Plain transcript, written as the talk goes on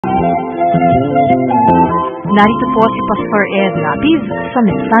Narito po si Pastor Ed Lapiz sa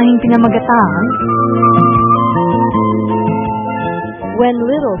mensaheng pinamagatang When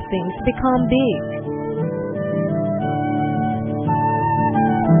Little Things Become Big.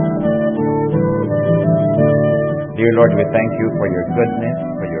 Dear Lord, we thank you for your goodness,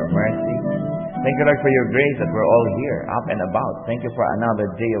 for your mercy. Thank you, Lord, for your grace that we're all here, up and about. Thank you for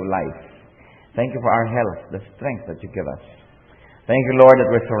another day of life. Thank you for our health, the strength that you give us. Thank you, Lord,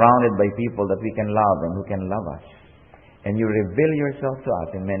 that we're surrounded by people that we can love and who can love us. And you reveal yourself to us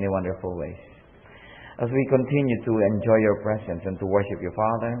in many wonderful ways. As we continue to enjoy your presence and to worship you,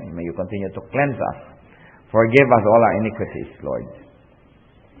 Father, may you continue to cleanse us. Forgive us all our iniquities, Lord.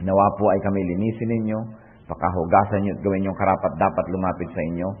 Nawa po ay kami linisin ninyo, pakahugasan niyo at gawin yung karapat-dapat lumapit sa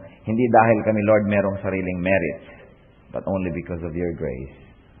inyo. Hindi dahil kami, Lord, merong sariling merits, but only because of your grace,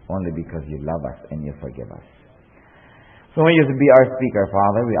 only because you love us and you forgive us. So may you be our speaker,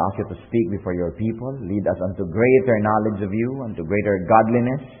 Father. We ask you to speak before your people. Lead us unto greater knowledge of you, unto greater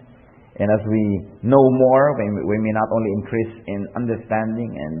godliness. And as we know more, we may not only increase in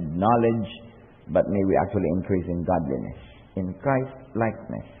understanding and knowledge, but may we actually increase in godliness, in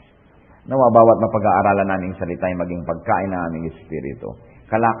Christ-likeness. Nawa bawat mapag-aaralan naming salita ay maging pagkain na aming Espiritu.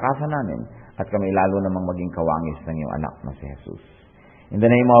 Kalakasan namin at kami lalo namang maging kawangis ng iyong anak na si Jesus. In the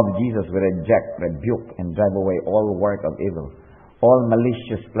name of Jesus, we reject, rebuke, and drive away all work of evil, all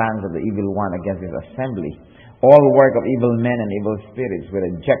malicious plans of the evil one against his assembly, all work of evil men and evil spirits, we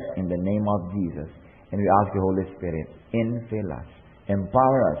reject in the name of Jesus. And we ask you, Holy Spirit, infill us,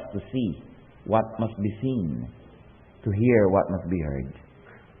 empower us to see what must be seen, to hear what must be heard.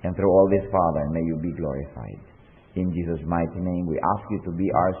 And through all this, Father, may you be glorified. In Jesus' mighty name, we ask you to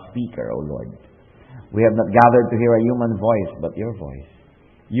be our speaker, O Lord. We have not gathered to hear a human voice, but your voice.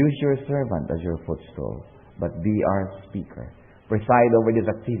 Use your servant as your footstool, but be our speaker. Preside over this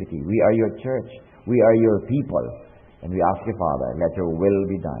activity. We are your church. We are your people. And we ask you, Father, let your will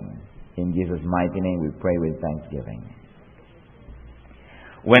be done. In Jesus' mighty name, we pray with thanksgiving.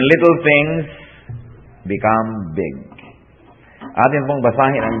 When little things become big. Atin pong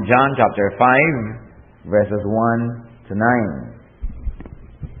basahin ang John chapter 5, verses 1 to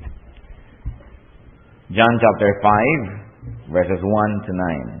 9. John chapter 5, verses 1 to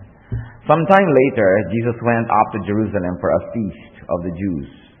 9. Sometime later, Jesus went up to Jerusalem for a feast of the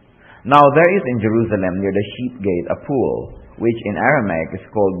Jews. Now there is in Jerusalem near the sheep gate a pool, which in Aramaic is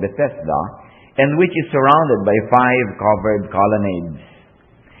called Bethesda, and which is surrounded by 5 covered colonnades.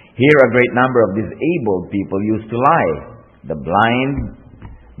 Here a great number of disabled people used to lie, the blind,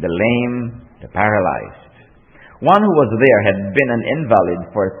 the lame, the paralyzed. One who was there had been an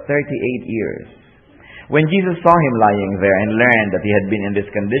invalid for 38 years. When Jesus saw him lying there and learned that he had been in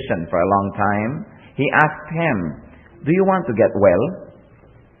this condition for a long time, he asked him, "Do you want to get well?"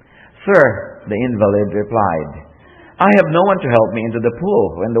 "Sir," the invalid replied, "I have no one to help me into the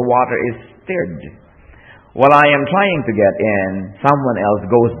pool when the water is stirred. While I am trying to get in, someone else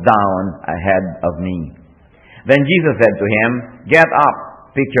goes down ahead of me." Then Jesus said to him, "Get up,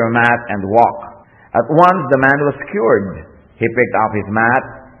 pick your mat, and walk." At once the man was cured. He picked up his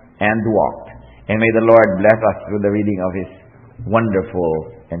mat and walked. And may the Lord bless us through the reading of His wonderful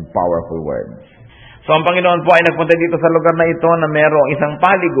and powerful words. So ang Panginoon po ay nagpunta dito sa lugar na ito na merong isang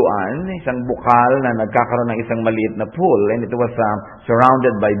paliguan, isang bukal na nagkakaroon ng isang maliit na pool, and it was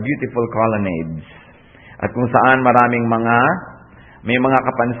surrounded by beautiful colonnades. At kung saan may mga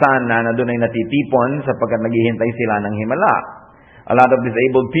kapansan na doon ay natitipon sapagkat naghihintay sila ng himala. A lot of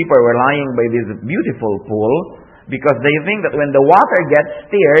disabled people were lying by this beautiful pool because they think that when the water gets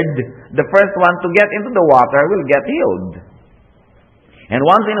stirred, the first one to get into the water will get healed. And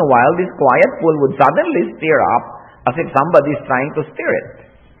once in a while, this quiet pool would suddenly stir up as if somebody is trying to stir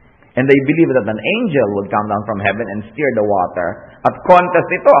it. And they believe that an angel would come down from heaven and stir the water. At contest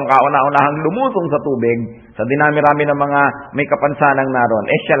ito, ang kauna-unahang lumusong sa tubig, sa dinami-rami ng mga may kapansanang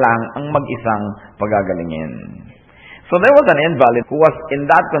naroon, siya lang ang mag-isang pagagalingin. So there was an invalid who was in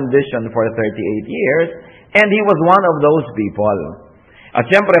that condition for 38 years, and he was one of those people. At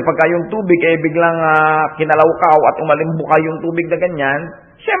siyempre, pagka yung tubig ay biglang kinalawkaw at umalimbuka yung tubig na ganyan,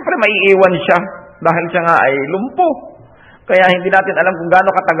 siyempre maiiwan siya dahil siya nga ay lumpo. Kaya hindi natin alam kung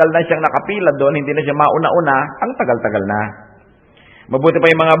gaano katagal na siyang nakapila doon, hindi na siya mauna-una, ang tagal-tagal na. Mabuti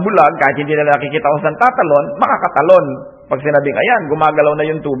pa yung mga bulag, kahit hindi na nakikita kung saan tatalon, makakatalon. Pag sinabing, ayan, gumagalaw na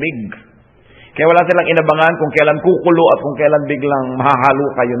yung tubig. Kaya wala silang inabangan kung kailan kukulo at kung kailan biglang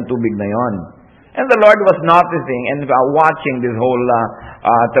mahahaluka yung tubig na yon. And the Lord was noticing and watching this whole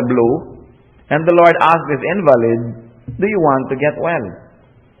tableau. And the Lord asked this invalid, "Do you want to get well?"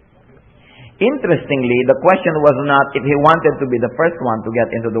 Interestingly, the question was not if he wanted to be the first one to get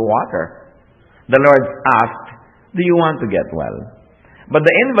into the water, The Lord asked, "Do you want to get well?" But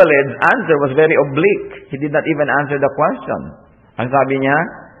the invalid's answer was very oblique. He did not even answer the question. Ang sabi niya,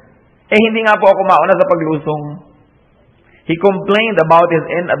 hindi nga po ako mauna sa paglusong. He complained about his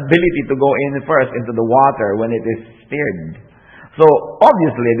inability to go in first into the water when it is stirred. So,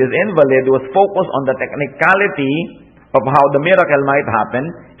 obviously, this invalid was focused on the technicality of how the miracle might happen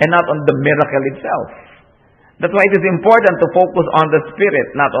and not on the miracle itself. That's why it is important to focus on the spirit,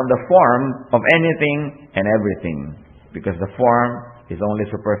 not on the form of anything and everything. Because the form is only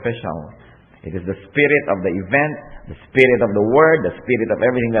superficial. It is the spirit of the event, the spirit of the word, the spirit of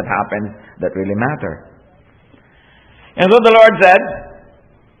everything that happens that really matter. And so the Lord said,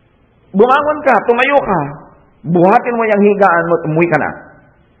 bumangon ka, tumayo ka, buhatin mo yung higaan mo, umuwi ka na.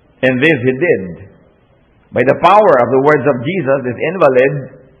 And this he did. By the power of the words of Jesus, this invalid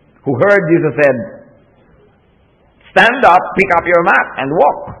who heard Jesus said, stand up, pick up your mat, and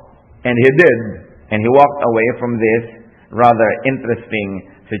walk. And he did. And he walked away from this rather interesting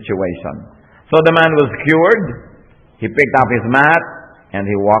situation. So the man was cured. He picked up his mat, and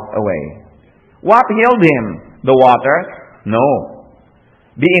he walked away. What healed him? The water? No.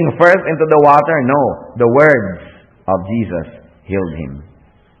 Being first into the water? No. The words of Jesus healed him.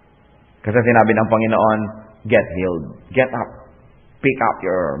 Kasi sinabi ng Panginoon, get healed. Get up. Pick up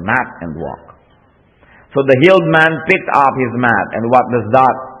your mat and walk. So the healed man picked up his mat. And what does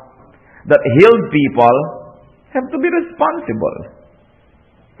that? That healed people have to be responsible.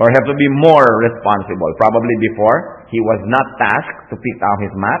 Or have to be more responsible. Probably before, he was not tasked to pick up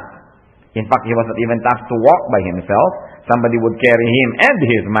his mat. In fact, he was not even tasked to walk by himself. Somebody would carry him and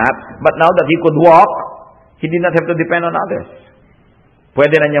his mat. But now that he could walk, he did not have to depend on others.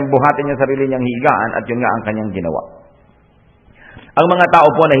 Pwede na niyang buhatin yung sarili niyang higaan at yun nga ang kanyang ginawa. Ang mga tao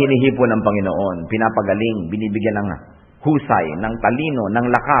po na hinihipo ng Panginoon, pinapagaling, binibigyan ng husay, ng talino, ng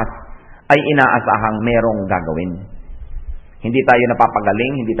lakas, ay inaasahang merong gagawin. Hindi tayo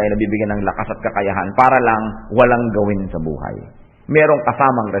napapagaling, hindi tayo nabibigyan ng lakas at kakayahan para lang walang gawin sa buhay. Merong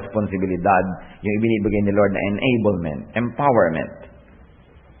kasamang responsibilidad yung ibinibigay ni Lord na enablement, empowerment,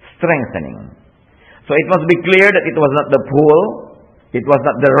 strengthening. So it must be clear that it was not the pool, it was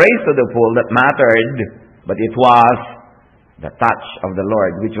not the race to the pool that mattered, but it was the touch of the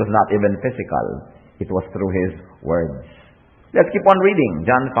Lord, which was not even physical. It was through His words. Let's keep on reading.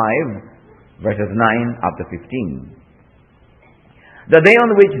 John 5, verses 9 up to 15. The day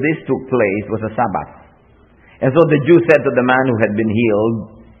on which this took place was a Sabbath. And so the Jews said to the man who had been healed,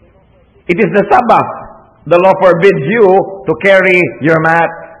 "It is the Sabbath. The law forbids you to carry your mat."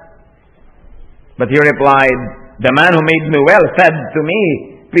 But he replied, "The man who made me well said to me,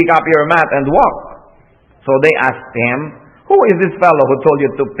 'Pick up your mat and walk.'" So they asked him, "Who is this fellow who told you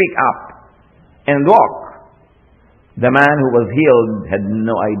to pick up and walk?" The man who was healed had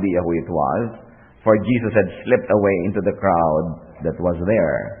no idea who it was, for Jesus had slipped away into the crowd that was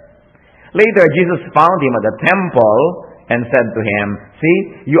there. Later, Jesus found him at the temple and said to him, "See,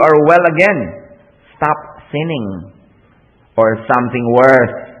 you are well again. Stop sinning, or something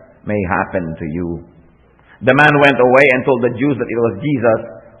worse may happen to you." The man went away and told the Jews that it was Jesus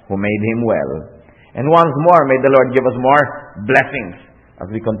who made him well. And once more, may the Lord give us more blessings as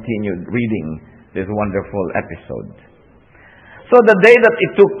we continue reading this wonderful episode. So the day that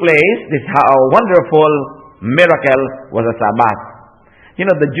it took place, this wonderful miracle was a Sabbath. You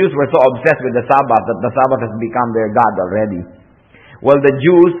know, the Jews were so obsessed with the Sabbath that the Sabbath has become their God already. Well, the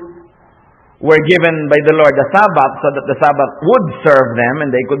Jews were given by the Lord the Sabbath so that the Sabbath would serve them and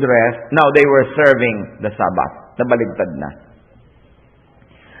they could rest. Now they were serving the Sabbath. Nabaligtad na.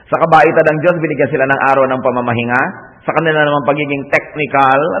 Sa kabaitan ng Diyos, binigyan sila ng araw ng pamamahinga. Sa kanila naman pagiging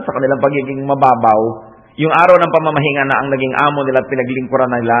technical at sa kanilang pagiging mababaw, yung araw ng pamamahinga na ang naging amo nila at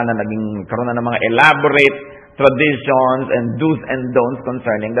pinaglingkuran nila na naging karoon na ng mga elaborate traditions and do's and don'ts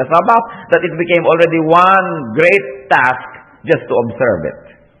concerning the Sabbath, that it became already one great task just to observe it.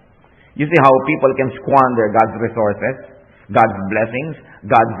 You see how people can squander God's resources, God's blessings,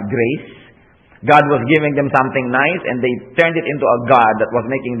 God's grace. God was giving them something nice and they turned it into a God that was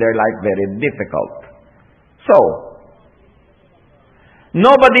making their life very difficult. So,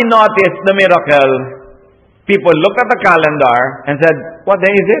 nobody noticed the miracle. People looked at the calendar and said, "What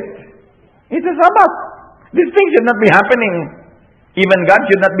day is it? It's a Sabbath. This thing should not be happening. Even God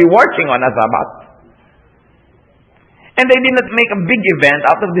should not be working on a Sabbath." And they did not make a big event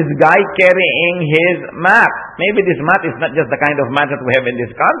out of this guy carrying his mat. Maybe this mat is not just the kind of mat that we have in this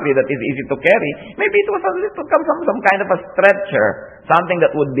country that is easy to carry. Maybe it was some kind of a stretcher, something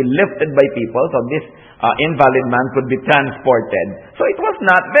that would be lifted by people so this invalid man could be transported. So it was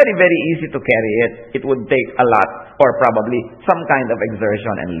not very, very easy to carry it. It would take a lot or probably some kind of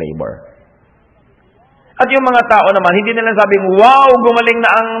exertion and labor. At yung mga tao naman, hindi nila sabing, wow, gumaling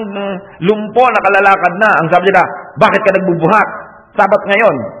na ang lumpo, nakalalakad na. Ang sabi nila, bakit ka nagbubuhat? Sabat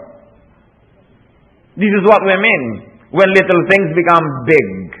ngayon. This is what we mean when little things become big.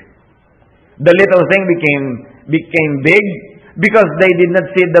 The little thing became big because they did not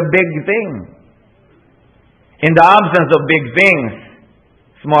see the big thing. In the absence of big things,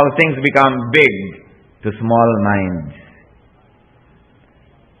 small things become big to small minds.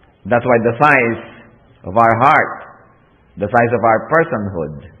 That's why the size of our heart, the size of our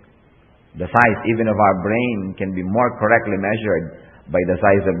personhood, the size even of our brain can be more correctly measured by the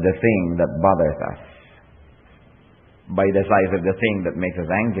size of the thing that bothers us, by the size of the thing that makes us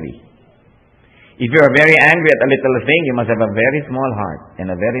angry. If you are very angry at a little thing, you must have a very small heart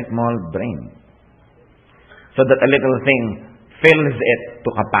and a very small brain, so that a little thing fills it to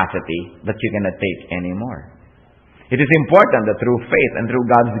capacity that you cannot take anymore. It is important that through faith and through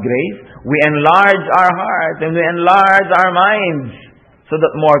God's grace, we enlarge our hearts and we enlarge our minds so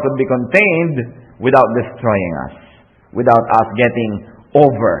that more could be contained without destroying us, without us getting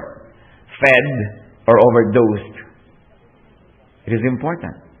overfed or overdosed. It is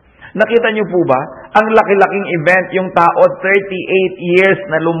important. Nakita niyo po ba, ang laki-laking event, yung tao 38 years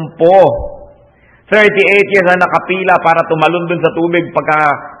na lumpo. 38 years na nakapila para tumalon dun sa tubig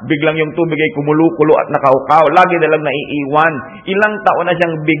pagka biglang yung tubig ay kumulo-kulo at nakaukaw. Lagi na lang naiiwan. Ilang taon na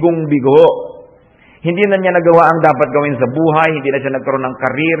siyang bigong-bigo. Hindi na niya nagawa ang dapat gawin sa buhay. Hindi na siya nagkaroon ng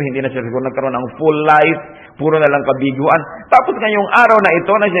career. Hindi na siya nagkaroon ng full life. Puro na lang kabiguan. Tapos ngayong araw na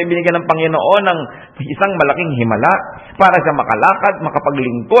ito na siya binigyan ng Panginoon ng isang malaking himala para siya makalakad,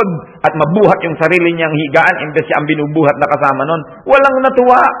 makapaglingkod, at mabuhat yung sarili niyang higaan imbes siya ang binubuhat na kasama nun. Walang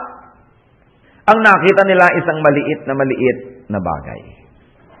natuwa. Ang nakita nila isang maliit na bagay.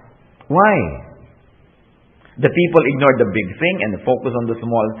 Why? The people ignored the big thing and focused on the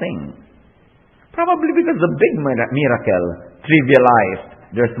small thing. Probably because the big miracle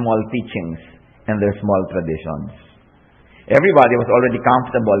trivialized their small teachings and their small traditions. Everybody was already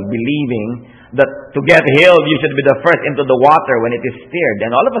comfortable believing that to get healed, you should be the first into the water when it is stirred.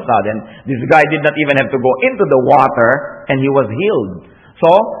 And all of a sudden, this guy did not even have to go into the water and he was healed. So,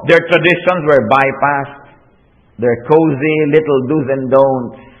 their traditions were bypassed. Their cozy little do's and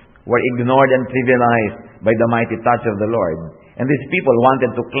don'ts were ignored and trivialized by the mighty touch of the Lord. And these people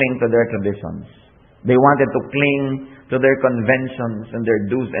wanted to cling to their traditions. They wanted to cling to their conventions and their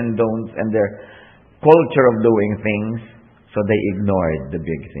do's and don'ts and their culture of doing things. So they ignored the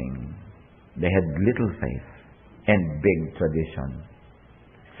big thing. They had little faith and big tradition.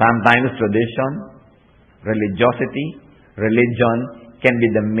 Sometimes tradition, religion can be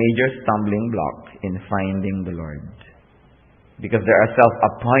the major stumbling block in finding the Lord. Because there are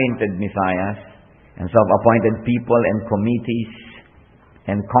self-appointed messiahs and self-appointed people and committees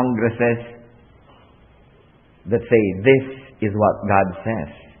and congresses that say, this is what God says.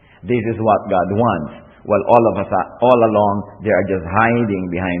 This is what God wants. While all of us, all along, they are just hiding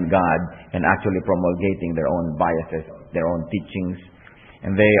behind God and actually promulgating their own biases, their own teachings.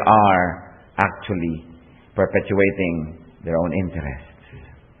 And they are actually perpetuating their own interests.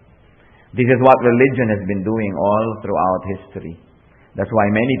 This is what religion has been doing all throughout history. That's why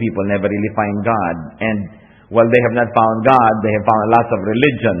many people never really find God. And while they have not found God, they have found lots of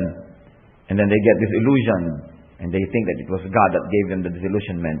religion. And then they get disillusioned. And they think that it was God that gave them the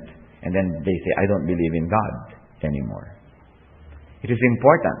disillusionment. And then they say, I don't believe in God anymore. It is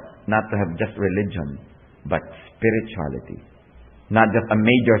important not to have just religion, but spirituality. Not just a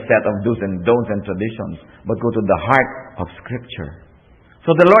major set of do's and don'ts and traditions, but go to the heart of Scripture.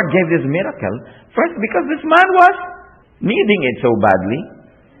 So the Lord gave this miracle, first because this man was needing it so badly,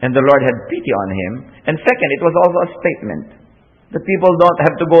 and the Lord had pity on him. And second, it was also a statement that people don't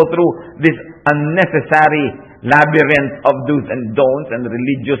have to go through this unnecessary labyrinth of do's and don'ts and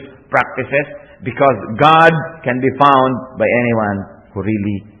religious practices, because God can be found by anyone who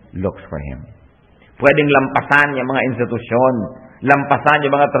really looks for Him. Pwedeng lampasan yung mga institusyon, lampasan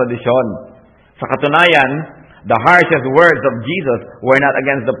yung mga tradisyon. Sa katunayan, the harshest words of Jesus were not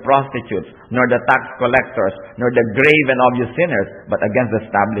against the prostitutes, nor the tax collectors, nor the grave and obvious sinners, but against the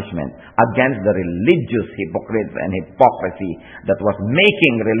establishment, against the religious hypocrites and hypocrisy that was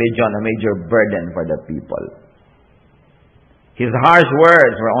making religion a major burden for the people. His harsh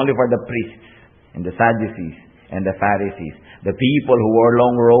words were only for the priests and the Sadducees and the Pharisees, the people who wore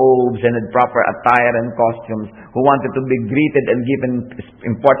long robes and had proper attire and costumes, who wanted to be greeted and given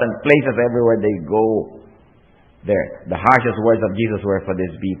important places everywhere they go. The harshest words of Jesus were for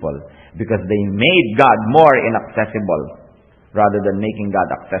these people, because they made God more inaccessible rather than making God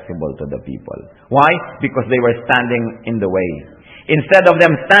accessible to the people. Why? Because they were standing in the way. Instead of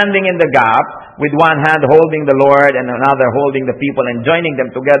them standing in the gap, with one hand holding the Lord and another holding the people and joining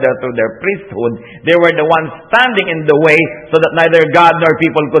them together through their priesthood. They were the ones standing in the way so that neither God nor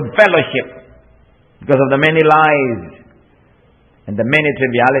people could fellowship because of the many lies and the many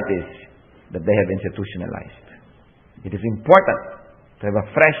trivialities that they have institutionalized. It is important to have a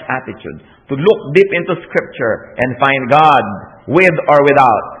fresh attitude, to look deep into Scripture and find God with or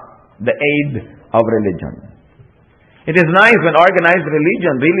without the aid of religion. It is nice when organized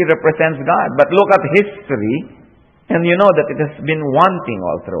religion really represents God, but look at history and you know that it has been wanting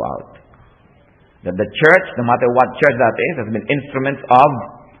all throughout. That the church, no matter what church that is, has been instruments of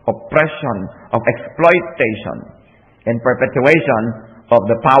oppression, of exploitation, and perpetuation of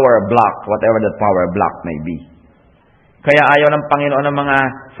the power block, whatever that power block may be. Kaya ayaw ng Panginoon ng mga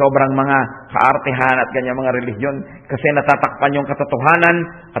sobrang mga kaartehan at kanyang mga religion kasi natatakpan yung katotohanan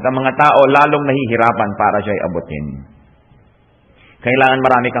at ang mga tao lalong nahihirapan para siya'y abutin. Kailangan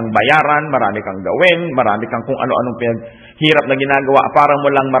marami kang bayaran, marami kang gawin, marami kang kung ano-anong hirap na ginagawa para mo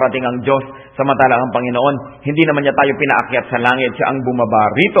lang marating ang Diyos, samantalang ang Panginoon, hindi naman niya tayo pinaakyat sa langit, siya ang bumaba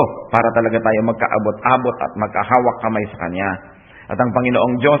rito para talaga tayo magkaabot-abot at magkahawak kamay sa Kanya. At ang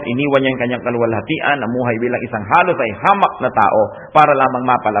Panginoong Diyos, iniwan niya ang kanyang kaluwalhatian, namuhay bilang isang halos ay hamak na tao para lamang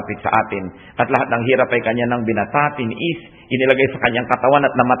mapalapit sa atin. At lahat ng hirap ay kanya nang binata, tiniis, inilagay sa kanyang katawan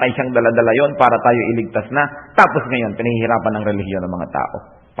at namatay siyang daladala yon para tayo iligtas na. Tapos ngayon, pinahihirapan ng relihiyon ng mga tao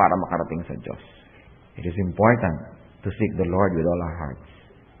para makarating sa Diyos. It is important to seek the Lord with all our hearts.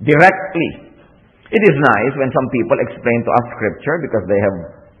 Directly. It is nice when some people explain to us Scripture because they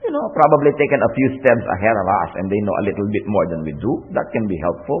have probably taken a few steps ahead of us and they know a little bit more than we do. That can be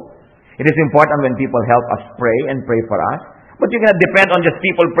helpful. It is important when people help us pray and pray for us. But you cannot depend on just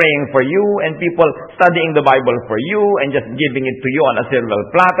people praying for you and people studying the Bible for you and just giving it to you on a silver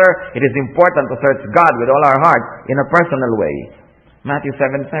platter. It is important to search God with all our heart in a personal way. Matthew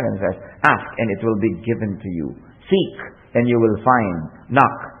 7:7 says, "Ask and it will be given to you. Seek and you will find.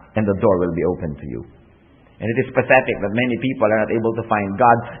 Knock and the door will be open to you." And it is pathetic that many people are not able to find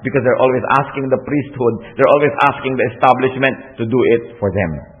God because they're always asking the priesthood, they're always asking the establishment to do it for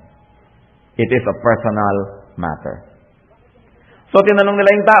them. It is a personal matter. So tinanong nila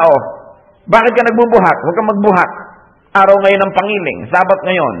yung tao, bakit ka nagbubuhat? Huwag kang magbuhat. Araw ngayon ng pangiling, Sabat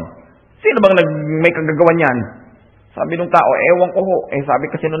ngayon. Sino bang may kagagawan yan? Sabi ng tao, ewan ko ho. Sabi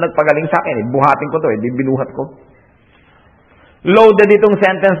kasi nung nagpagaling sa akin, buhatin ko to, di binuhat ko. Loaded itong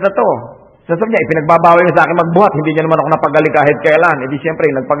sentence na to. Sabi niya, ipinagbabawal niya sa akin magbuhat. Hindi niya naman ako napagaling kahit kailan. Siyempre,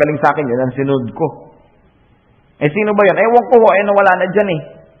 nagpagaling sa akin, yun ang sinunod ko. Sino ba yan? Ewan ko, nawala na dyan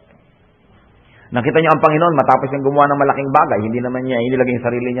Nakita niyo ang Panginoon, matapos niyang gumawa ng malaking bagay, hindi naman niya inilagay yung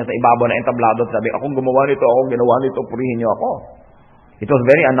sarili niya sa ibabaw na entablado at sabi, akong gumawa nito, akong ginawa nito, purihin niyo ako. It was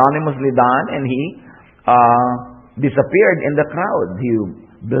very anonymously done and he disappeared in the crowd. He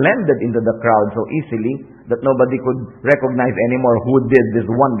blended into the crowd so easily that nobody could recognize anymore who did this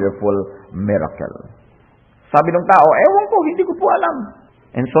wonderful miracle. Sabi ng tao, ewan ko, hindi ko po alam.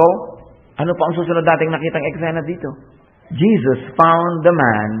 And so, ano pa ang susunod nating nakitang eksena dito? Jesus found the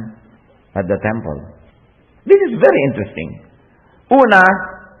man at the temple. This is very interesting. Una,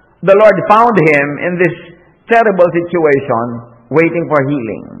 the Lord found him in this terrible situation, waiting for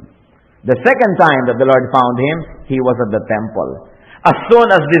healing. The second time that the Lord found him, he was at the temple. As soon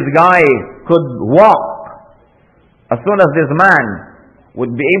as this guy could walk, as soon as this man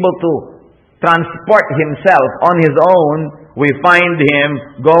would be able to transport himself on his own, we find him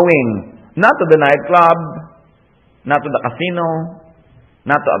going, not to the nightclub, not to the casino,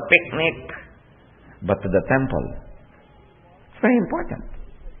 not to a picnic, but to the temple. It's very important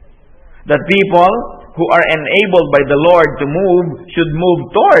that people who are enabled by the Lord to move should move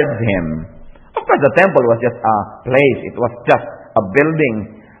towards Him. Of course, the temple was just a place. It was just a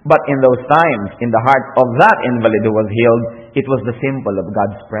building. But in those times, in the heart of that invalid who was healed, it was the symbol of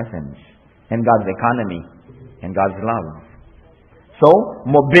God's presence and God's economy and God's love. So,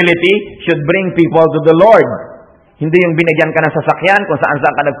 mobility should bring people to the Lord. Hindi yung binigyan ka ng sasakyan kung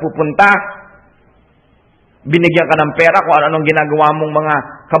saan-saan ka nagpupunta. Binigyan ka ng pera kung ano-anong ginagawa mong mga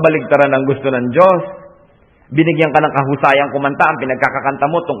kabaligtaran ng gusto ng Diyos. Binigyan ka ng kahusayang kumanta, ang pinagkakakanta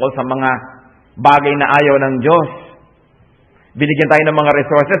mo tungkol sa mga bagay na ayaw ng Diyos. Binigyan tayo ng mga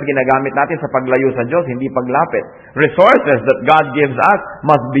resources, ginagamit natin sa paglayo sa Diyos, hindi paglapit. Resources that God gives us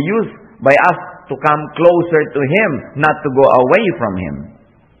must be used by us to come closer to Him, not to go away from Him.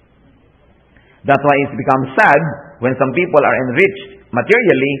 That's why it becomes sad when some people are enriched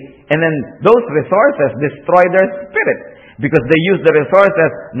materially and then those resources destroy their spirit because they use the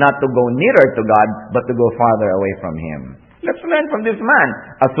resources not to go nearer to God but to go farther away from Him. Let's learn from this man.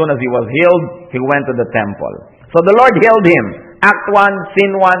 As soon as he was healed, he went to the temple. So the Lord healed him. Act 1,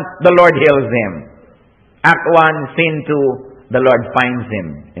 sin 1, the Lord heals him. Act 1, sin 2, the Lord finds him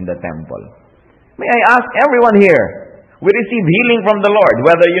in the temple. May I ask everyone here, we receive healing from the Lord,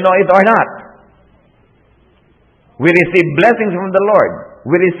 whether you know it or not. We receive blessings from the Lord.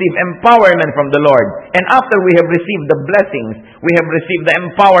 We receive empowerment from the Lord. And after we have received the blessings, we have received the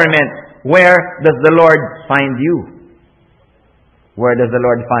empowerment, where does the Lord find you? Where does the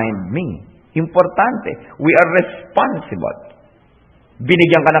Lord find me? Importante. We are responsible.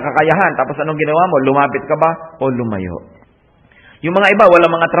 Binigyan ka ng kakayahan, tapos anong ginawa mo? Lumapit ka ba o lumayo? Yung mga iba, wala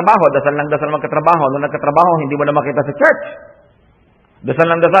mga trabaho, dasal lang dasal magkatrabaho. Nung nagkatrabaho, hindi mo na makita sa church. Dasal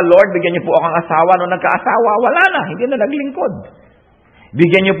lang dasal, Lord, bigyan niyo po akong asawa. Nung nagkaasawa, wala na, hindi na naglingkod.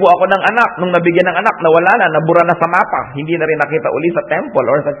 Bigyan niyo po ako ng anak. Nung nabigyan ng anak, nawala na, nabura na sa mapa. Hindi na rin nakita uli sa temple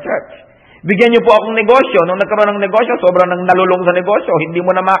or sa church. Bigyan niyo po akong negosyo. Nung nagkaroon ng negosyo, sobrang nang nalulong sa negosyo. Hindi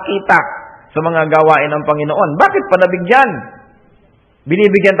mo na makita sa mga gawain ng Panginoon. Bakit pa nabigyan?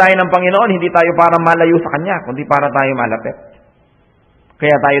 Binibigyan tayo ng Panginoon, hindi tayo para malayo sa Kanya, kundi para tayo malapit.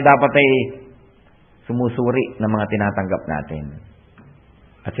 Kaya tayo dapat ay sumusuri ng mga tinatanggap natin.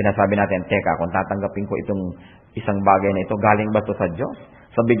 At sinasabi natin, teka, kung tatanggapin ko itong isang bagay na ito, galing ba ito sa Diyos?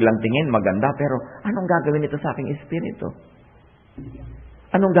 Sa biglang tingin, maganda, pero anong gagawin ito sa aking espiritu?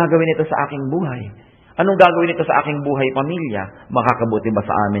 Anong gagawin ito sa aking buhay? Anong gagawin ito sa aking buhay pamilya? Makakabuti ba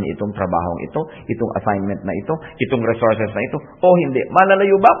sa amin itong trabahong ito, itong assignment na ito, itong resources na ito, o hindi?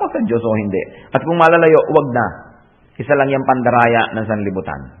 Malalayo ba ako sa Diyos o hindi? At kung malalayo, wag na. Isa lang yung pandaraya ng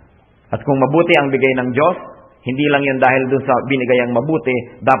sanlibutan. At kung mabuti ang bigay ng Diyos, hindi lang yun dahil doon sa binigay ang mabuti,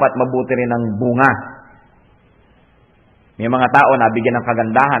 dapat mabuti rin ang bunga. May mga tao na bigyan ng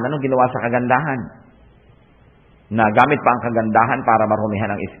kagandahan. Anong ginawa sa kagandahan? Na gamit pa ang kagandahan para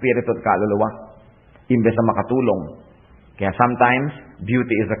marumihan ang espiritu at kaluluwa, imbes na makatulong. Kaya sometimes,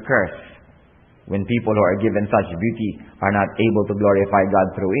 beauty is a curse. When people who are given such beauty are not able to glorify God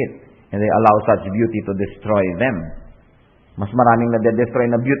through it, and they allow such beauty to destroy them. Mas maraming nade-destroy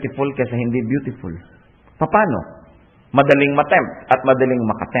na beautiful kaysa hindi beautiful. Paano? Madaling matempt at madaling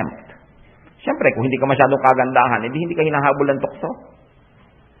makatempt. Siyempre, kung hindi ka masyadong kagandahan, hindi ka hinahabol ng tukso.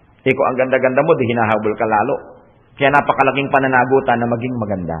 Kung ang ganda-ganda mo, di hinahabol ka lalo. Kaya napakalaking pananagutan na maging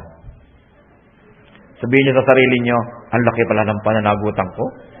maganda. Sabihin niyo sa sarili niyo, ang laki pala ng pananagutan ko.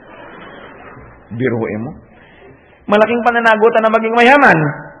 Biruin mo. Malaking pananagutan na maging mayaman.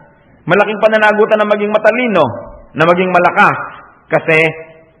 Malaking pananagutan na maging matalino. Na maging malakas. Kasi,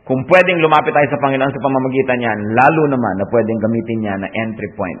 kung pwedeng lumapit tayo sa Panginoon sa pamamagitan niyan, lalo naman na pwedeng gamitin niya na entry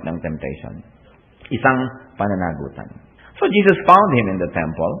point ng temptation. Isang pananagutan. So, Jesus found him in the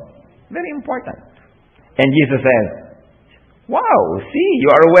temple. Very important. And Jesus says, wow, see, you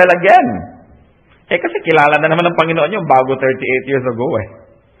are well again. Kasi kilala na naman ng Panginoon yung bago 38 years ago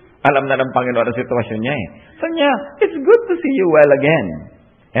Alam na ng Panginoon ang sitwasyon niya So niya, it's good to see you well again.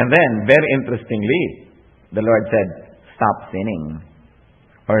 And then, very interestingly, the Lord said, stop sinning,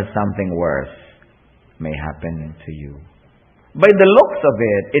 or something worse may happen to you. By the looks of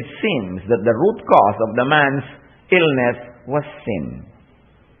it, it seems that the root cause of the man's illness was sin.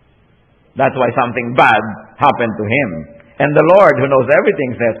 That's why something bad happened to him. And the Lord, who knows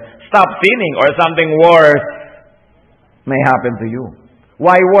everything, says, stop sinning or something worse may happen to you.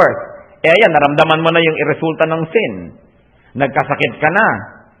 Why worse? Ayan, naramdaman mo na yung resulta ng sin. Nagkasakit ka na.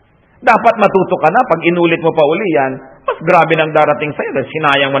 Dapat matuto ka na. Pag inulit mo pa uli yan, mas grabe nang darating sa'yo.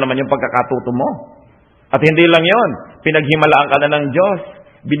 Sinayang mo naman yung pagkakatuto mo. At hindi lang yon, pinaghimalaan ka na ng Diyos.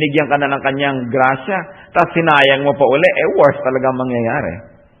 Binigyan ka na ng Kanyang grasya. Tapos sinayang mo pa uli, worse talaga mangyayari.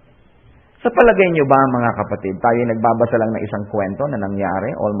 Sa palagay niyo ba, mga kapatid, tayo nagbabasa lang ng isang kwento na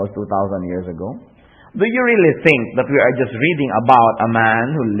nangyari almost 2,000 years ago? Do you really think that we are just reading about a man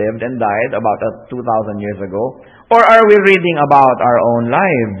who lived and died about 2,000 years ago? Or are we reading about our own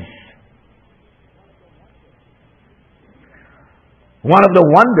lives? One of the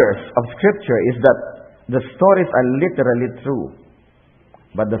wonders of Scripture is that the stories are literally true.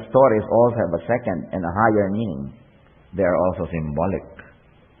 But the stories also have a second and a higher meaning. They are also symbolic.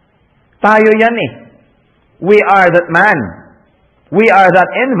 Tayo yan We are that man. We are that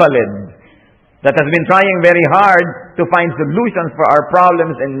invalid that has been trying very hard to find solutions for our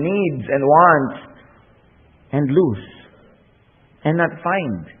problems and needs and wants and lose and not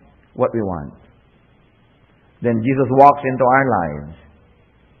find what we want. Then Jesus walks into our lives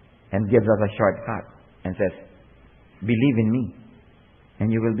and gives us a shortcut and says, believe in me and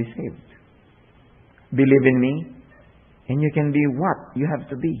you will be saved. Believe in me and you can be what you have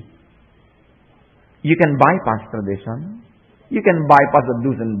to be. You can bypass tradition. You can bypass the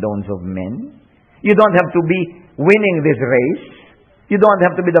do's and don'ts of men. You don't have to be winning this race. You don't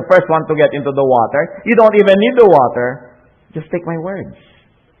have to be the first one to get into the water. You don't even need the water. Just take my words,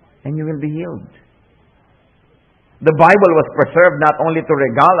 and you will be healed. The Bible was preserved not only to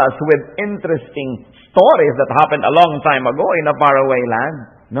regale us with interesting stories that happened a long time ago in a faraway land.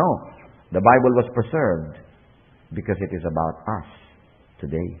 No, the Bible was preserved because it is about us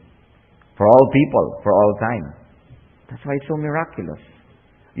today. For all people, for all time. That's why it's so miraculous.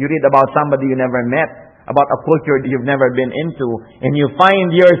 You read about somebody you never met, about a culture that you've never been into, and you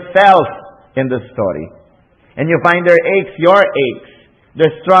find yourself in the story. And you find their aches, your aches, their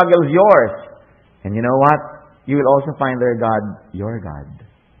struggles, yours. And you know what? You will also find their God, your God,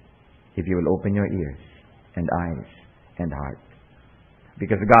 if you will open your ears and eyes and heart.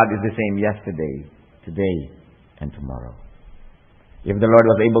 Because God is the same yesterday, today, and tomorrow. If the Lord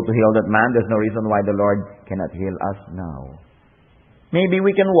was able to heal that man, there's no reason why the Lord cannot heal us now. Maybe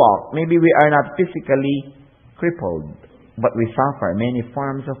we can walk. Maybe we are not physically crippled, but we suffer many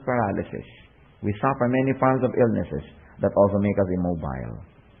forms of paralysis. We suffer many forms of illnesses that also make us immobile,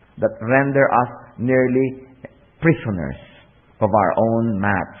 that render us nearly prisoners of our own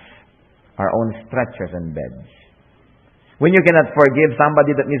mats, our own stretchers and beds. When you cannot forgive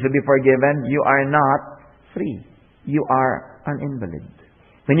somebody that needs to be forgiven, you are not free. You are an invalid.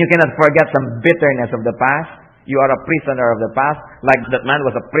 When you cannot forget some bitterness of the past, you are a prisoner of the past, like that man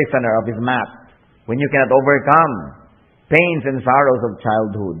was a prisoner of his mat. When you cannot overcome pains and sorrows of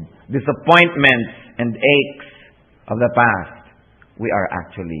childhood, disappointments and aches of the past, we are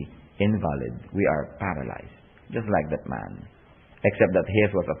actually invalid. We are paralyzed. Just like that man. Except that his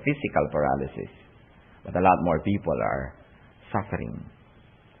was a physical paralysis. But a lot more people are suffering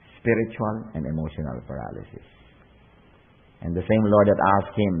spiritual and emotional paralysis. And the same Lord that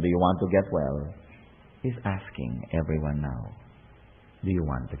asked him, do you want to get well? Is asking everyone now, do you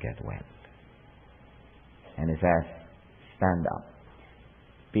want to get well? And he says, stand up,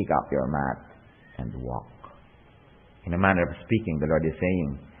 pick up your mat, and walk. In a manner of speaking, the Lord is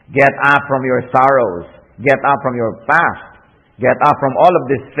saying, get up from your sorrows. Get up from your past. Get up from all of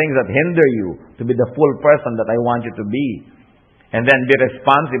these things that hinder you to be the full person that I want you to be. And then be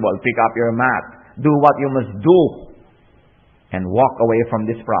responsible. Pick up your mat. Do what you must do. And walk away from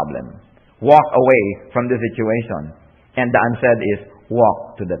this problem. Walk away from this situation. And the unsaid is,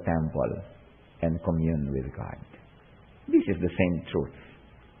 walk to the temple and commune with God. This is the same truth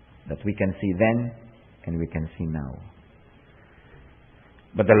that we can see then and we can see now.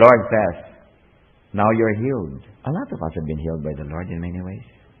 But the Lord says, now you're healed. A lot of us have been healed by the Lord in many ways.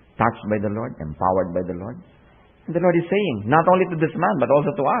 Touched by the Lord, empowered by the Lord. And the Lord is saying, not only to this man, but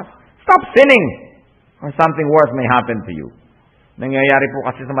also to us, stop sinning, or something worse may happen to you. Nangyayari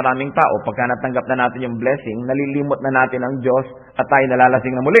po kasi sa maraming tao, pagka natanggap na natin yung blessing, nalilimot na natin ang Diyos at tayo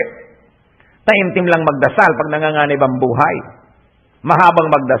nalalasing na muli. Taimtim lang magdasal pag nanganganib ang buhay. Mahabang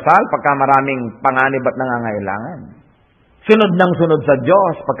magdasal pagka maraming panganib at nangangailangan. Sunod ng sunod sa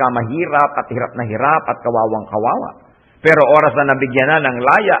Diyos pagka mahirap at kawawang-kawawa. Pero oras na nabigyan na ng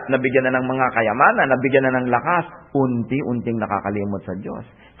laya, nabigyan na ng mga kayamanan, nabigyan na ng lakas, unti-unting nakakalimot sa Diyos.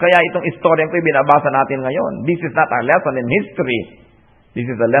 Kaya itong istorya ko binabasa natin ngayon. This is not a lesson in history. This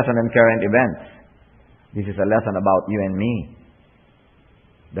is a lesson in current events. This is a lesson about you and me.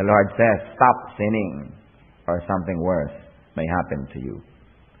 The Lord says, stop sinning, or something worse may happen to you.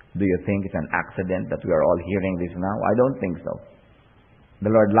 Do you think it's an accident that we are all hearing this now? I don't think so. The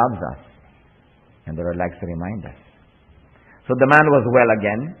Lord loves us. And the Lord likes to remind us. So the man was well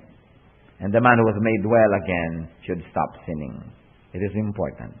again. And the man who was made well again should stop sinning. It is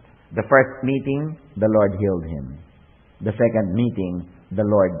important. The first meeting, the Lord healed him. The second meeting, the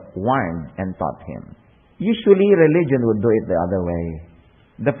Lord warned and taught him. Usually religion would do it the other way.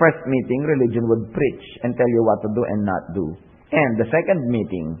 The first meeting, religion would preach and tell you what to do and not do. And the second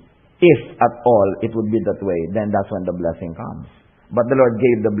meeting, if at all it would be that way, then that's when the blessing comes. But the Lord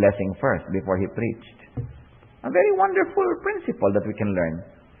gave the blessing first before He preached. A very wonderful principle that we can learn.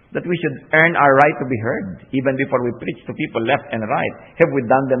 That we should earn our right to be heard, even before we preach to people left and right. Have we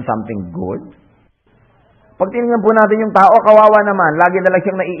done them something good? Pag tinignan po natin yung tao, kawawa naman. Lagi na lang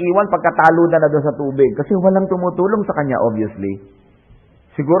siyang naiiwan pagkatalo na doon sa tubig. Kasi walang tumutulong sa kanya, obviously.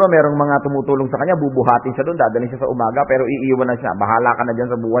 Siguro merong mga tumutulong sa kanya, bubuhatin siya doon, dadalhin siya sa umaga, pero iiwan na siya. Bahala ka na dyan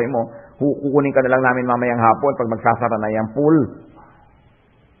sa buhay mo. Kukunin ka na lang namin mamayang hapon pag magsasara na yung pool.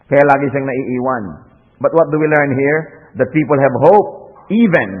 Kaya lagi siyang naiiwan. But what do we learn here? That people have hope,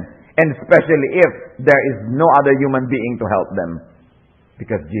 even and especially if there is no other human being to help them.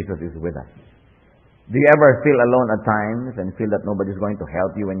 Because Jesus is with us. Do you ever feel alone at times and feel that nobody is going to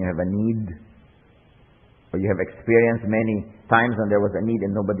help you when you have a need? Or you have experienced many times when there was a need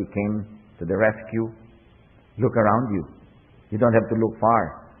and nobody came to the rescue? Look around you. You don't have to look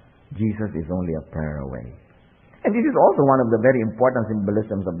far. Jesus is only a prayer away. And this is also one of the very important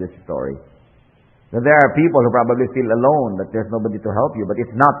symbolisms of this story. That there are people who probably feel alone, that there's nobody to help you, but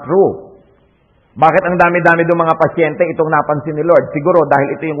it's not true. Bakit ang dami-dami ng mga pasyente itong napansin ni Lord? Siguro dahil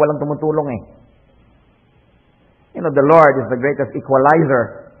ito yung walang tumutulong eh. You know, the Lord is the greatest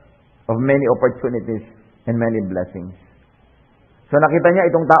equalizer of many opportunities and many blessings. So nakita niya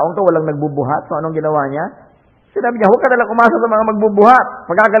itong taong to walang nagbubuhat. So anong ginawa niya? Sinabi niya, huwag ka nalang umasa sa mga magbubuhat.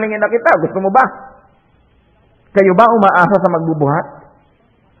 Pagkagalingin na kita, gusto mo ba? Kayo ba umaasa sa magbubuhat?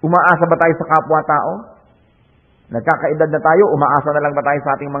 Umaasa ba tayo sa kapwa-tao? Nagkakaedad na tayo, umaasa na lang ba tayo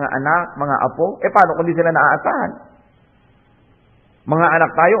sa ating mga anak, mga apo? Paano kung di sila naaasahan? Mga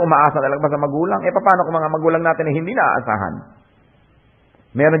anak tayo, umaasa na lang ba sa magulang? Paano kung mga magulang natin ay hindi naaasahan?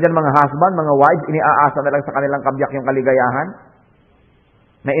 Meron dyan mga husband, mga wives, iniaasa na lang sa kanilang kabyak yung kaligayahan?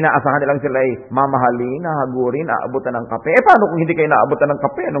 Na inaasahan nilang sila ay mamahalin, hahagurin, aabutan ng kape. Paano kung hindi kayo naabutan ng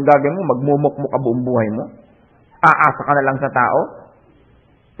kape? Anong gagawin mo? Magmumok mo ka buong buhay mo? Aasa ka na lang sa tao?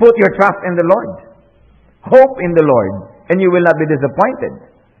 Put your trust in the Lord. Hope in the Lord, and you will not be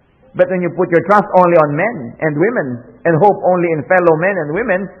disappointed. But when you put your trust only on men and women, and hope only in fellow men and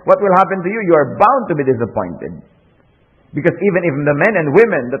women, what will happen to you? You are bound to be disappointed. Because even if the men and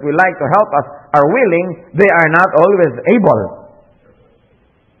women that will like to help us are willing, they are not always able.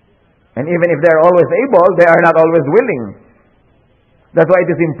 And even if they are always able, they are not always willing. That's why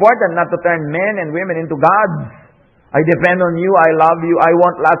it is important not to turn men and women into gods. I depend on you, I love you, I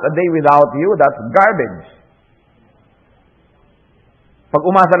won't last a day without you. That's garbage. Pag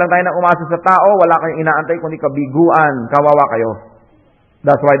umasa lang tayo ng umasa sa tao, wala kayong inaantay kundi kabiguan, kawawa kayo.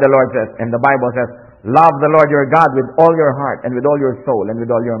 That's why the Lord says, and the Bible says, love the Lord your God with all your heart and with all your soul and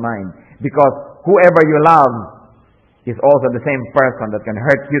with all your mind. Because whoever you love is also the same person that can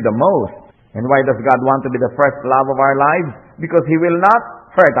hurt you the most. And why does God want to be the first love of our lives? Because He will not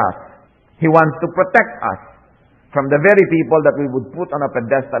hurt us. He wants to protect us from the very people that we would put on a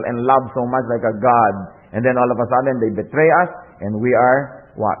pedestal and love so much like a God. And then all of a sudden, they betray us and we are,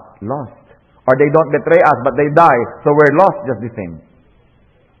 what? Lost. Or they don't betray us, but they die. So we're lost just the same.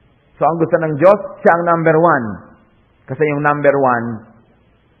 So ang gusto ng Diyos, siya ang number one. Kasi yung number one,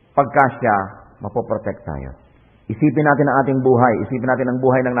 pagka siya, mapoprotect tayo. Isipin natin ang ating buhay. Isipin natin ang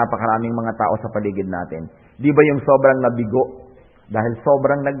buhay ng napakaraming mga tao sa paligid natin. Di ba yung sobrang nabigo? Dahil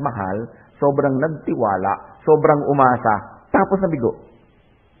sobrang nagmahal, sobrang nagtiwala, sobrang umasa, tapos nabigo.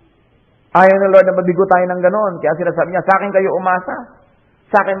 Ayaw ng Lord na mabigo tayo ng ganon. Kaya sinasabi niya, sa akin kayo umasa.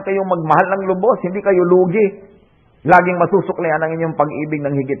 Sa akin kayo magmahal ng lubos, hindi kayo lugi. Laging masusuklian ang inyong pag-ibig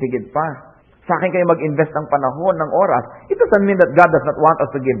ng higit-higit pa. Sa akin kayo mag-invest ng panahon, ng oras. It doesn't mean that God does not want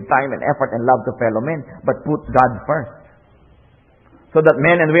us to give time and effort and love to fellow men, but put God first. So that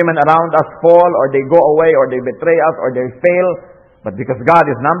men and women around us fall, or they go away, or they betray us, or they fail. But because God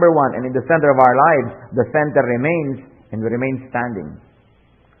is number one and in the center of our lives, the center remains and we remain standing.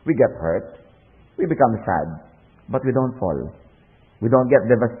 We get hurt. We become sad. But we don't fall. We don't get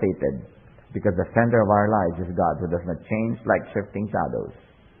devastated. Because the center of our lives is God, who does not change like shifting shadows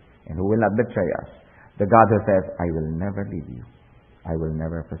and who will not betray us. The God who says, I will never leave you. I will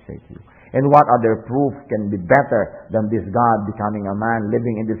never forsake you. And what other proof can be better than this God becoming a man,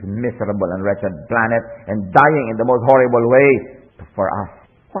 living in this miserable and wretched planet and dying in the most horrible way for us?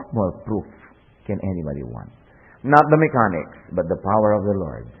 What more proof can anybody want? Not the mechanics, but the power of the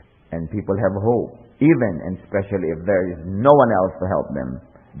Lord. And people have hope, even and especially if there is no one else to help them,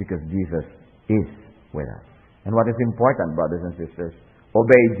 because Jesus is with us. And what is important, brothers and sisters,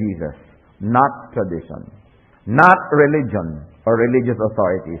 obey Jesus, not tradition, not religion or religious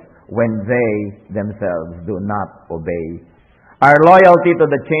authorities when they themselves do not obey. Our loyalty to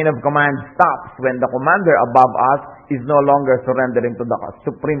the chain of command stops when the commander above us is no longer surrendering to the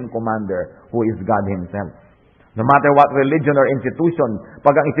supreme commander who is God Himself. No matter what religion or institution,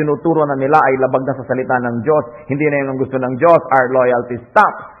 pag ang itinuturo na nila ay labag na sa salita ng Diyos, hindi na yun ang gusto ng Diyos, our loyalty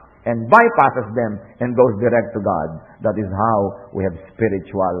stops and bypasses them and goes direct to God. That is how we have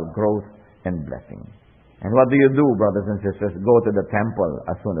spiritual growth and blessing. And what do you do, brothers and sisters? Go to the temple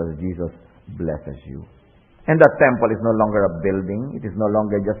as soon as Jesus blesses you. And that temple is no longer a building. It is no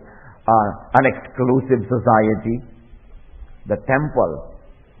longer just an exclusive society. The temple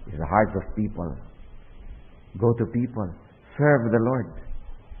is the hearts of people. Go to people. Serve the Lord.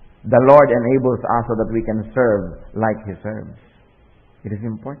 The Lord enables us so that we can serve like He serves. It is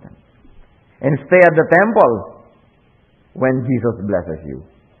important. And stay at the temple when Jesus blesses you.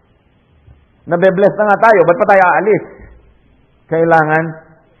 Nabe-bless na nga tayo, ba't pa tayo aalis? Kailangan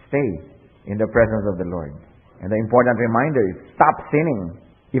stay in the presence of the Lord. And the important reminder is, stop sinning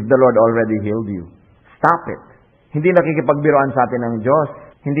if the Lord already healed you. Stop it. Hindi nakikipagbiroan sa atin ng Diyos.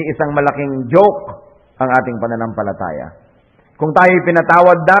 Hindi isang malaking joke ang ating pananampalataya. Kung tayo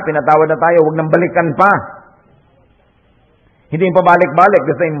pinatawad na tayo, huwag nang balikan pa. Hindi pa balik-balik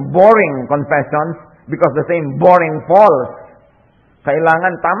the same boring confessions because the same boring falls.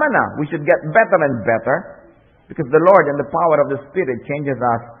 Kailangan tama na. We should get better and better because the Lord and the power of the Spirit changes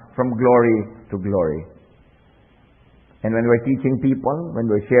us from glory to glory. And when we're teaching people, when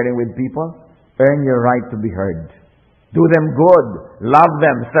we're sharing with people, earn your right to be heard. Do them good. Love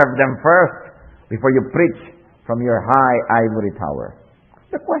them. Serve them first before you preach from your high ivory tower.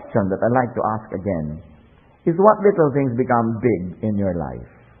 The question that I'd like to ask again is, what little things become big in your life?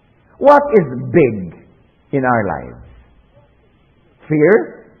 What is big in our lives? Fear?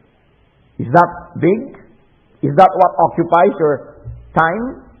 Is that big? Is that what occupies your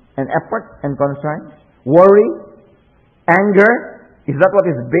time and effort and concern? Worry? Anger? Is that what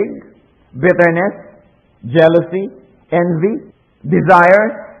is big? Bitterness? Jealousy? Envy?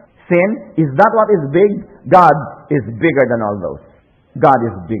 Desires? Sin? Is that what is big? God is bigger than all those. God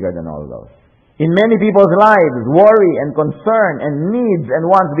is bigger than all those. In many people's lives, worry and concern and needs and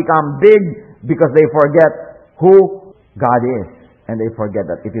wants become big because they forget who God is. And they forget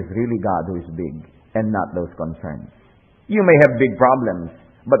that it is really God who is big and not those concerns. You may have big problems,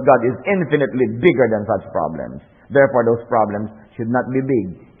 but God is infinitely bigger than such problems. Therefore, those problems should not be big.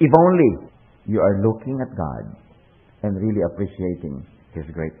 If only you are looking at God and really appreciating His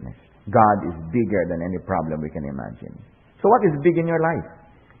greatness. God is bigger than any problem we can imagine. So what is big in your life?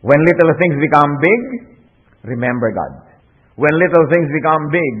 When little things become big, remember God. When little things become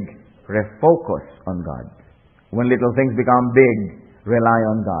big, refocus on God. When little things become big, rely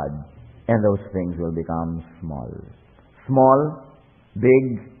on God. And those things will become small. Small, big,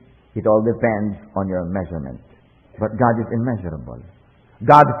 it all depends on your measurement. But God is immeasurable.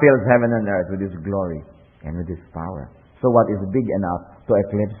 God fills heaven and earth with His glory and with His power. So what is big enough to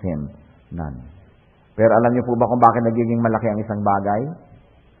eclipse Him? None. Pero alam niyo po ba kung bakit nagiging malaki ang isang bagay?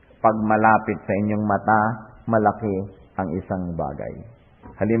 Pag malapit sa inyong mata, malaki ang isang bagay.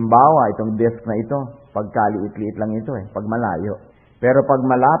 Halimbawa, itong disk na ito, pagkaliit-liit lang ito pag malayo. Pero pag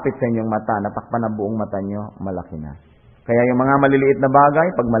malapit sa inyong mata, natakpan na buong mata niyo, malaki na. Kaya yung mga maliliit na bagay,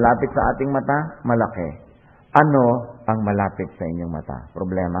 pag malapit sa ating mata, malaki. Ano ang malapit sa inyong mata?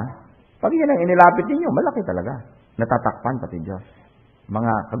 Problema? Pag yan ang inilapit ninyo, malaki talaga. Natatakpan pati Diyos.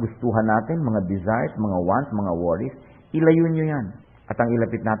 Mga kagustuhan natin, mga desires, mga wants, mga worries, ilayo nyo yan. At ang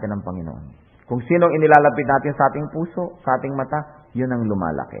ilapit natin ang Panginoon. Kung sinong inilalapit natin sa ating puso, sa ating mata, yun ang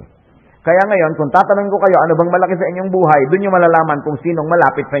lumalaki. Kaya ngayon, kung tatanungin ko kayo, ano bang malaki sa inyong buhay, doon nyo malalaman kung sinong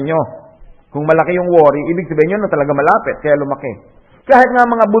malapit sa inyo. Kung malaki yung worry, ibig sabihin yun na talaga malapit, kaya lumaki. Kahit nga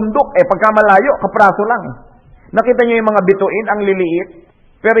mga bundok, pagka malayo, kapraso lang. Nakita nyo yung mga bituin, ang liliit,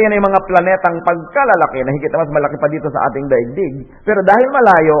 pero yan ay mga planetang pagkalalaki, na higit na mas malaki pa dito sa ating daigdig. Pero dahil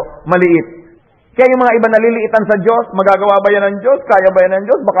malayo, maliit. Kaya yung mga iba naliliitan sa Diyos, magagawa ba yan ng Diyos? Kaya ba yan ng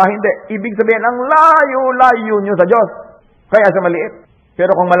Diyos? Baka hindi. Ibig sabihin, ang layo-layo nyo sa Diyos. Kaya siya maliit.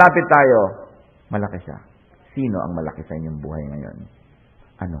 Pero kung malapit tayo, malaki siya. Sino ang malaki sa inyong buhay ngayon?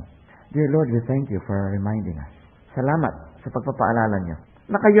 Ano? Dear Lord, we thank you for reminding us. Salamat sa pagpapaalala niyo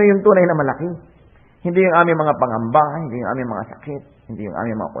na kayo yung tunay na malaki. Hindi yung aming mga pangamba, hindi yung aming mga sakit, hindi yung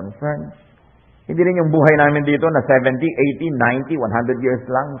aming mga concerns. Hindi rin yung buhay namin dito na 70, 80, 90, 100 years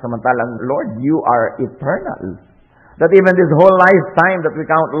lang. Samantalang, Lord, you are eternal. That even this whole lifetime that we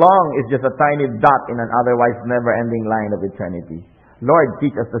count long is just a tiny dot in an otherwise never-ending line of eternity. Lord,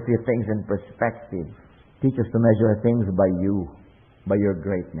 teach us to see things in perspective. Teach us to measure things by you, by your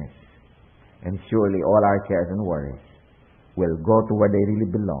greatness. And surely all our cares and worries will go to where they really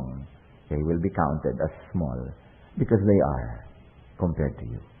belong. They will be counted as small because they are compared to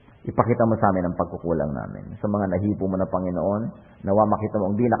you. Ipakita mo sa amin ang pagkukulang namin. Sa mga nahipo mo na Panginoon, nawa makita mo,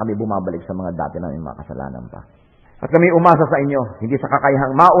 hindi na kami bumabalik sa mga dati namin mga kasalanan pa. At kami umasa sa inyo, hindi sa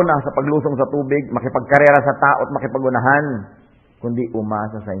kakayahang mauna sa paglusong sa tubig, makipagkarera sa tao at makipagunahan, kundi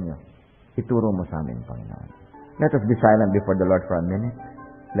umasa sa inyo. Ituro mo sa amin, Panginoon. Let us be silent before the Lord for a minute.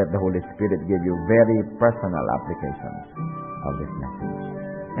 Let the Holy Spirit give you very personal applications of this message.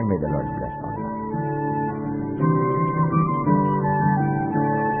 And may the Lord bless all of us.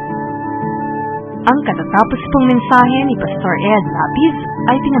 Ang katatapos pong mensahe ni Pastor Ed Lapiz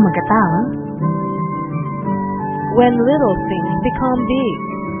ay pinamagatang, When Little Things Become Big.